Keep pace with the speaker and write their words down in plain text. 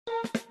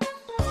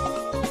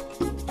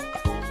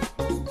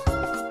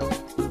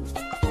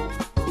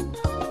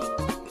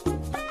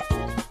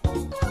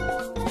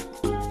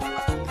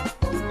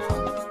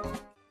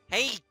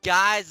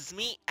Guys, it's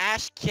me,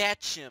 Ash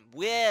Ketchum,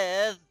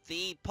 with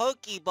the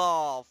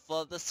Pokeball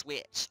for the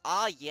Switch.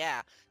 Oh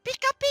yeah,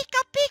 Pika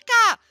Pika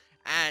Pika!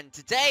 And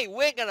today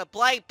we're gonna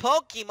play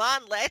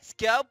Pokemon Let's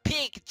Go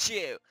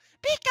Pikachu!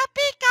 Pika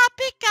Pika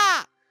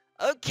Pika!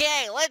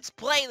 Okay, let's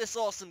play this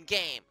awesome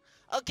game.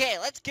 Okay,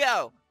 let's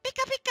go!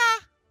 Pika Pika!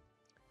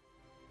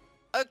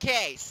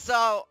 Okay,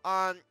 so,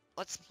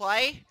 let's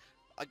play.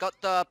 I got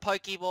the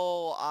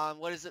Pokeball,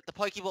 what is it? The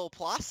Pokeball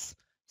Plus.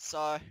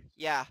 So,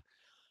 yeah.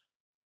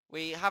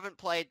 We haven't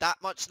played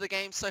that much of the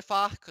game so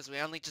far, because we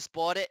only just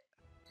bought it.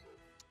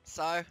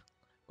 So,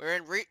 we're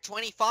in Route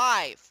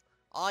 25.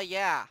 Oh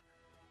yeah.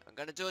 I'm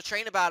gonna do a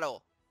trainer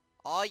battle.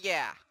 Oh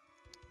yeah.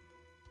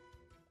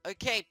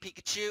 Okay,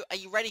 Pikachu, are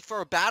you ready for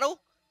a battle?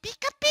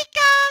 Pika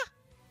Pika!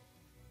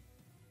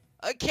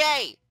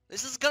 Okay,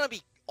 this is gonna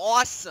be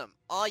awesome.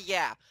 Oh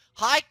yeah.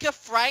 Hiker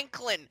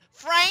Franklin.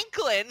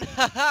 Franklin?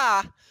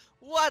 Haha.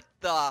 What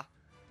the?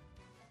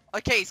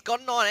 Okay, he's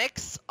got an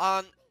Onix,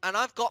 and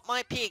I've got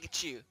my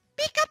Pikachu.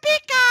 Pika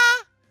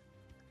Pika!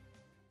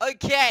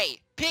 Okay,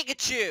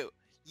 Pikachu,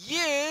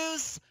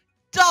 use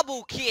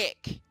double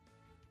kick.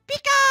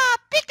 Pika!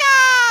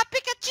 Pika!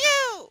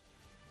 Pikachu!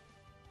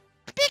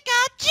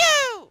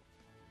 Pikachu!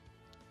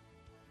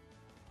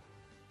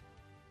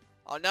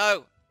 Oh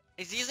no,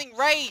 he's using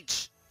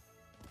rage.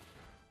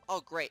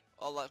 Oh great,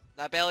 oh look,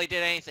 that barely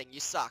did anything, you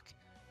suck.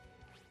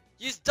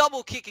 Use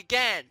double kick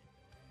again.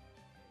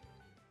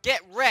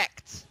 Get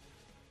wrecked.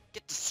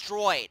 Get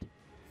destroyed.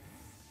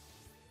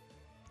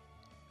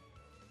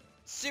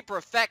 Super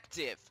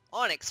effective.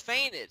 Onix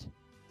fainted.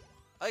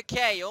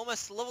 Okay, you're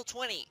almost level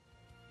 20.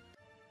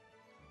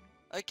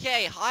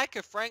 Okay,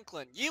 Hiker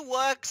Franklin, you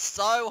work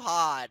so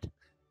hard.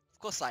 Of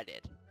course I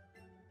did.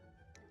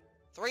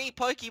 3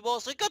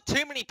 Pokeballs. We got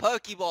too many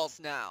Pokeballs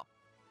now.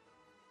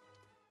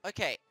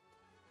 Okay.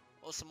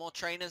 Or some more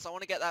trainers. I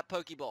want to get that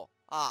Pokeball.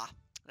 Ah,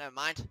 never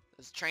mind.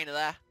 There's a trainer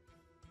there.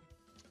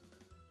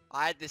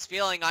 I had this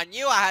feeling. I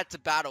knew I had to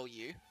battle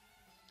you.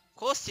 Of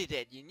course you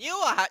did. You knew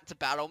I had to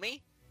battle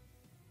me.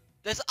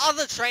 There's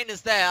other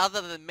trainers there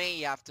other than me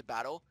you have to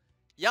battle.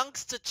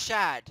 Youngster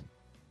Chad.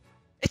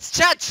 It's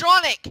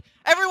Chadtronic!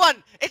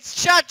 Everyone!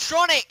 It's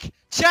Chadtronic!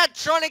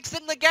 Chadtronic's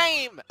in the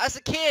game! As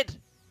a kid!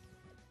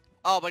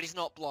 Oh, but he's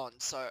not blonde,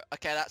 so...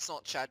 Okay, that's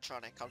not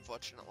Chadtronic,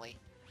 unfortunately.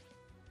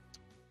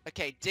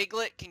 Okay,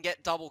 Diglett can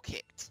get double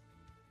kicked.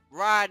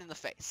 Right in the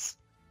face.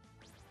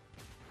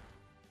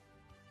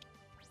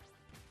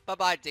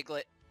 Bye-bye,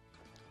 Diglett.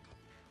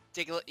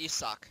 Diglett, you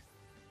suck.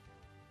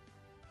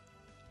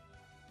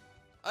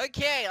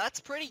 Okay, that's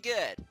pretty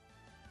good.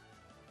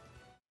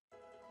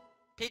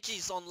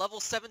 Pidgey's on level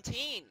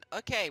 17.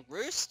 Okay,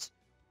 Roost.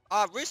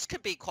 Roost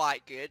can be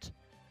quite good.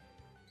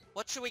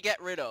 What should we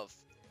get rid of?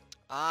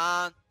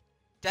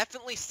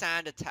 Definitely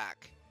Sand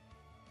Attack.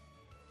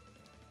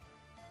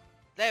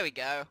 There we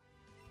go.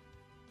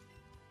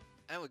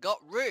 And we got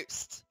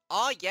Roost.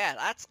 Oh yeah,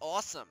 that's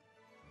awesome.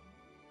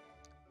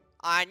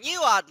 I knew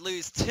I'd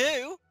lose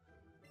too.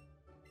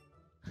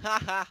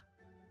 Haha.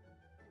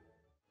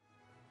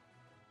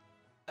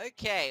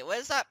 Okay,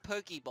 where's that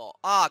Pokeball?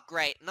 Ah,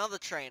 great, another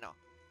trainer.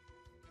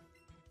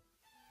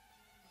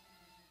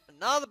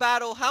 Another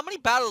battle. How many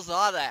battles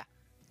are there?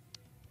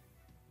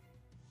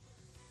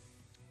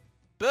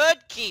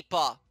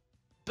 Birdkeeper.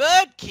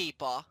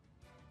 Birdkeeper?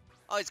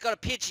 Oh, he's got a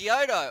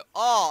Pidgeotto.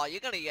 Oh,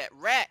 you're gonna get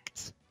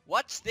wrecked.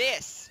 Watch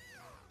this.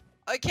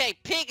 Okay,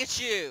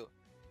 Pikachu.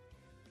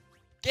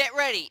 Get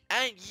ready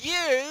and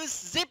use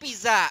Zippy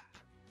Zap.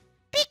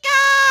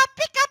 Pika!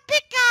 Pika!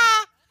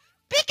 Pika!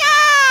 Pikachu!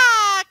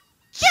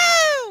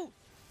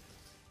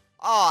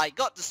 Oh, he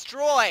got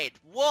destroyed.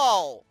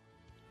 Whoa.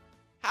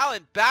 How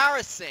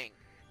embarrassing.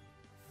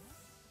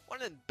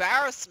 What an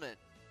embarrassment.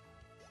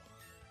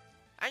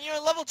 And you're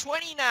level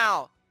 20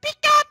 now.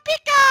 Pika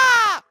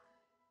Pika!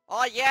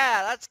 Oh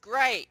yeah, that's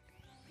great.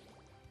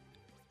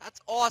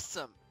 That's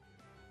awesome.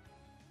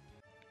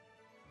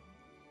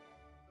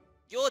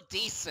 You're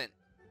decent.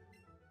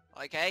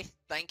 Okay,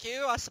 thank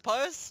you, I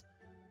suppose.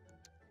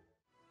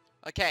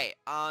 Okay,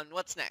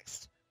 what's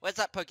next? Where's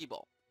that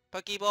Pokeball?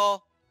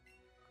 Pokeball.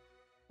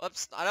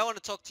 Oops, I don't want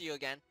to talk to you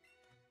again.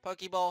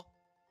 Pokeball.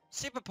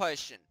 Super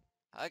Potion.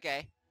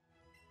 Okay.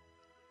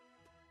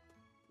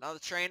 Another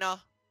trainer.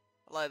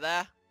 Hello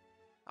there.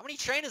 How many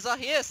trainers are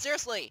here?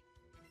 Seriously.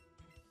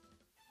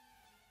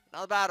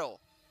 Another battle.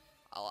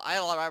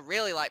 I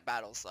really like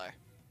battles though.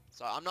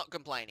 So I'm not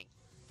complaining.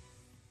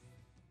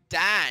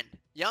 Dan.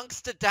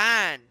 Youngster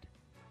Dan.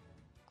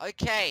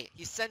 Okay,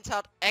 he sent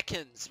out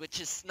Ekans, which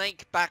is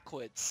snake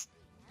backwards.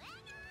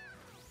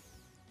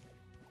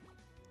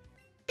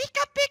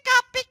 Pika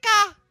Pika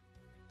Pika!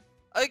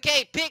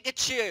 Okay,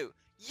 Pikachu,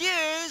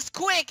 use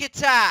Quick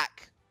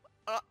Attack!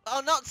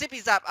 Oh, not Zippy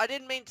Zap. I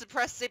didn't mean to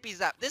press Zippy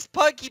Zap. This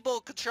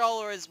Pokeball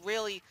controller is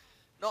really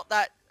not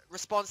that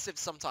responsive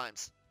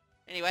sometimes.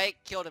 Anyway,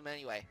 killed him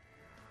anyway.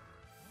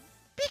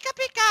 Pika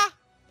Pika!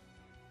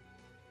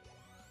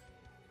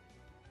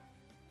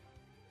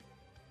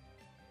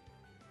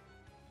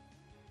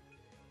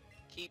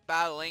 Keep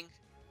battling.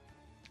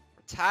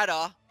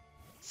 Rattata?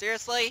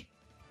 Seriously?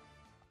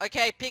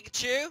 Okay,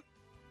 Pikachu.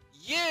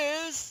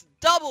 Use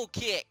double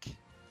kick.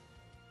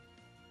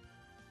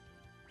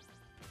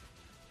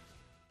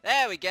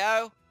 There we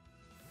go.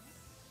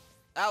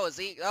 That was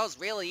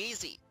really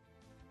easy.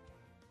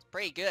 It's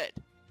pretty good.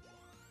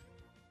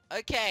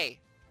 Okay.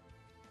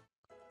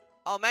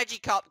 Oh,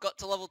 Magikarp got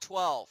to level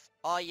 12.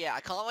 Oh yeah, I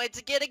can't wait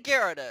to get a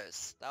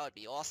Gyarados. That would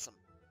be awesome.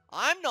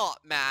 I'm not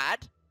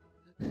mad.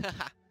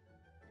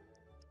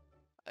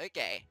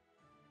 Okay.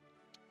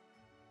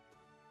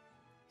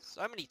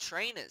 So many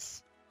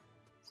trainers.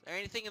 Is there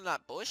anything in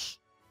that bush?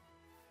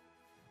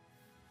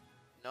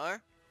 No?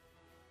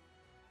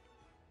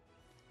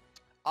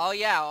 Oh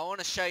yeah, I want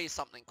to show you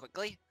something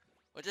quickly.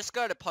 We'll just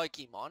go to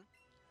Pokemon.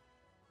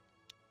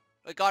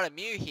 We got a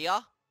Mew here.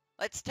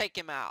 Let's take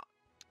him out.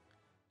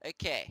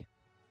 Okay.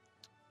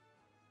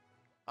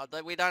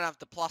 Although we don't have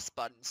the plus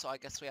button, so I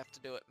guess we have to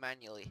do it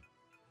manually.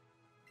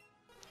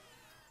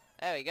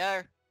 There we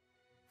go.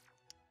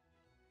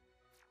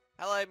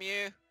 Hello,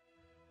 Mew.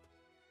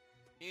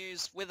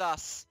 Mew's with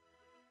us.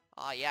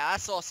 Oh yeah,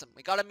 that's awesome.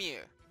 We got a Mew.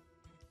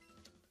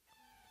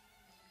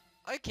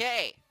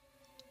 Okay.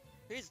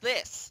 Who's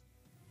this?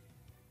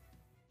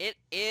 It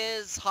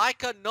is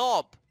Hiker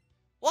Knob.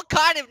 What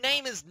kind of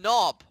name is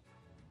Knob?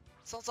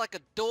 Sounds like a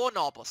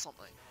doorknob or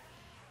something.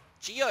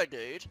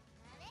 Geodude.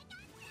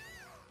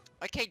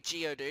 Okay,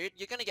 Geodude,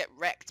 you're gonna get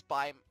wrecked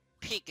by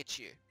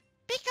Pikachu.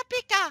 Pika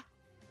Pika!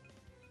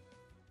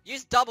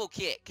 Use double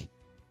kick.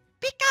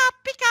 Pika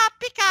Pika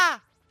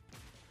Pika!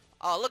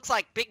 Oh, it looks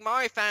like Big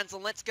Mario fans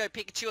on Let's Go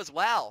Pikachu as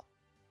well.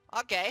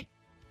 Okay.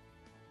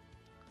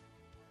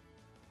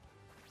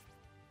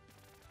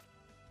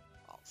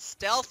 Oh,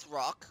 Stealth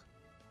Rock.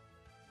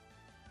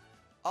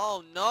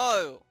 Oh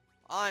no!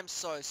 I'm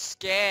so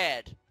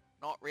scared.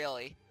 Not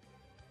really.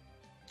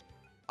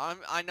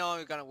 I know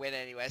I'm gonna win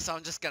anyway, so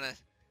I'm just gonna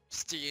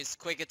use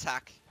Quick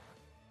Attack.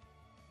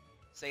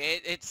 See,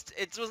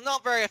 it was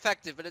not very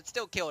effective, but it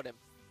still killed him.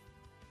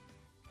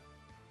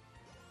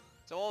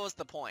 So what was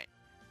the point?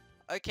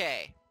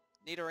 Okay,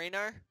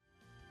 Nidorino.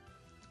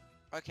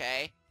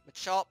 Okay,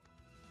 Machop.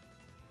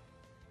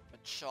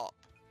 Machop.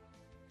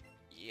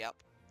 Yep.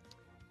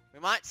 We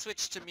might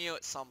switch to Mew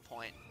at some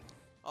point.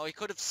 Oh, we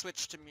could have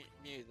switched to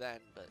Mew then,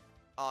 but...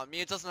 Oh,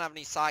 Mew doesn't have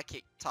any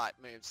Psychic type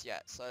moves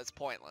yet, so it's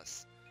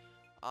pointless.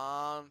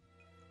 Let's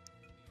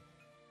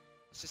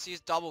just use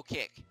double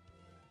kick.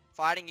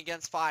 Fighting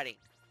against fighting.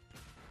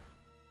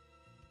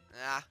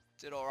 Nah,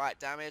 did alright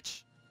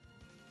damage.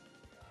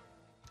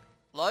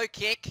 Low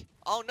kick.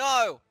 Oh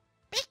no!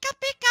 Pika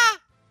Pika!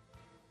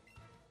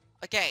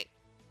 Okay.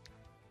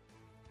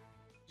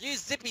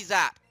 Use Zippy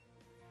Zap.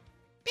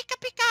 Pika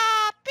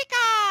Pika!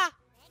 Pika!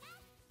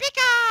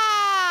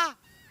 Pika!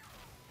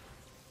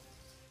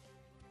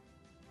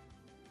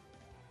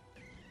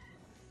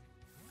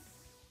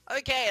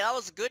 Okay, that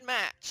was a good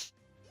match.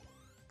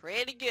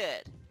 Pretty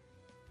good.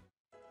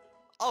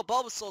 Oh,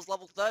 Bulbasaur's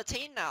level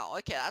 13 now.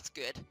 Okay, that's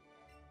good.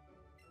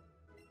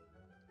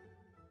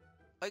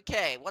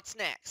 Okay, what's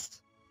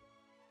next?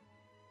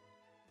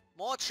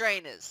 More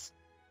trainers.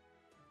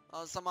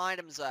 Oh, some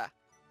items there.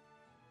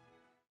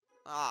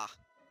 Ah.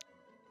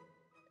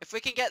 If we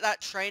can get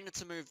that trainer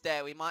to move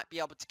there, we might be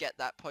able to get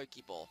that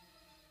Pokeball.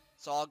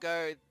 So I'll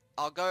go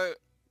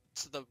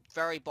to the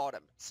very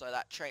bottom. So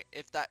that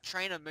if that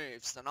trainer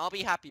moves, then I'll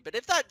be happy. But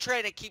if that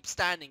trainer keeps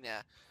standing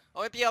there, I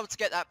won't be able to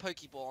get that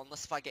Pokeball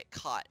unless if I get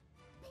cut.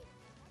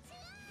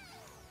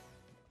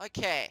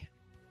 Okay.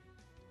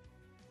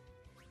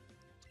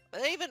 Are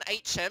there even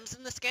HMs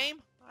in this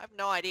game? I have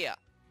no idea.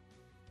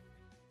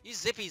 Use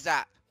Zippy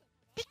Zap.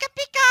 Pika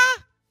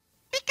Pika!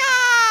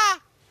 Pika!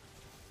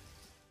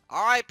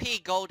 R.I.P.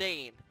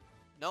 Goldeen.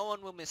 No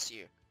one will miss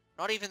you.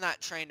 Not even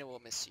that trainer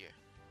will miss you.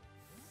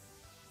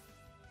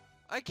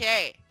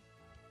 Okay.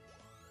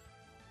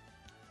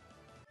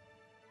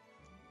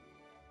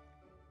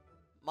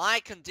 My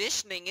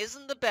conditioning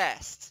isn't the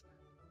best.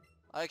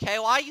 Okay,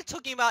 why are you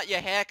talking about your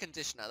hair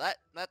conditioner?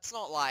 That's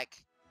not like...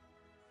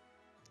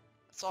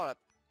 It's not a...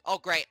 Oh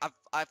great,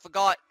 I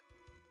forgot.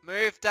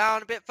 Move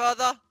down a bit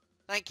further.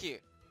 Thank you.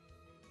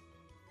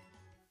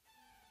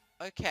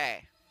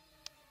 Okay.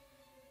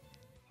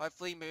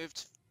 Hopefully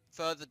moved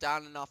further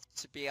down enough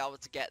to be able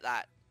to get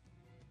that.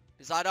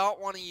 Because I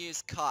don't want to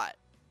use Cut.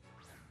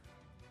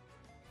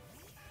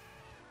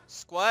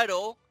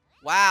 Squirtle?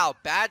 Wow,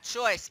 bad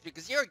choice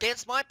because you're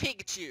against my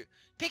Pikachu.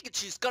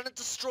 Pikachu's gonna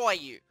destroy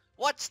you.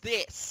 What's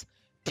this?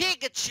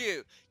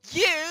 Pikachu!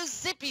 Use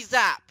Zippy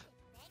Zap!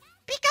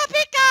 Pika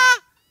Pika!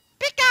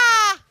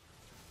 Pika!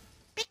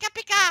 Pika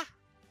Pika!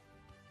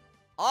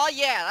 Oh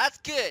yeah, that's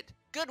good.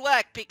 Good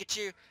work,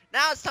 Pikachu.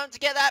 Now it's time to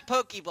get that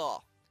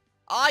Pokeball.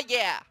 Oh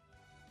yeah.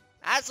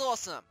 That's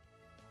awesome.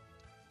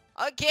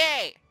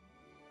 Okay.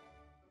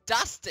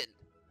 Dustin.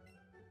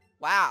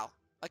 Wow.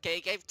 Okay,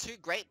 he gave 2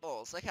 Great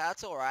Balls. Okay,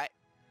 that's alright.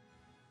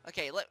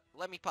 Okay,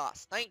 let me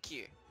pass. Thank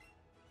you.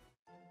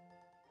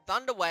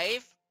 Thunder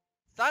Wave.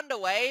 Thunder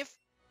Wave.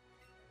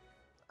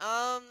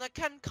 That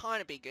can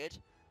kind of be good.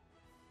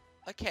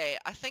 Okay,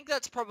 I think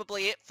that's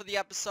probably it for the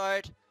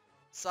episode.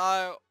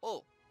 So,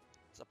 oh,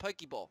 it's a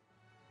Pokeball.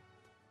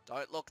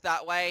 Don't look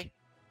that way.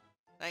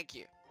 Thank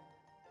you.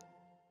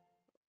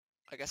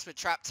 I guess we're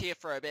trapped here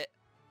for a bit.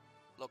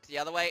 Look the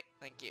other way.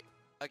 Thank you.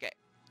 Okay.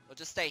 We'll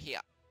just stay here.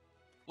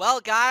 Well,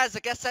 guys, I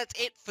guess that's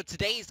it for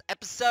today's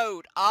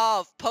episode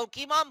of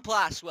Pokemon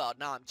Plush World.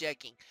 No, I'm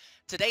joking.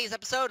 Today's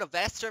episode of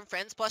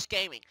Vester&Friends Plush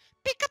Gaming.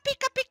 Pika,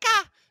 pika,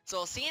 pika! So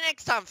I'll see you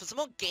next time for some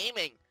more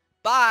gaming.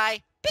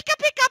 Bye! Pika,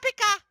 pika,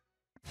 pika!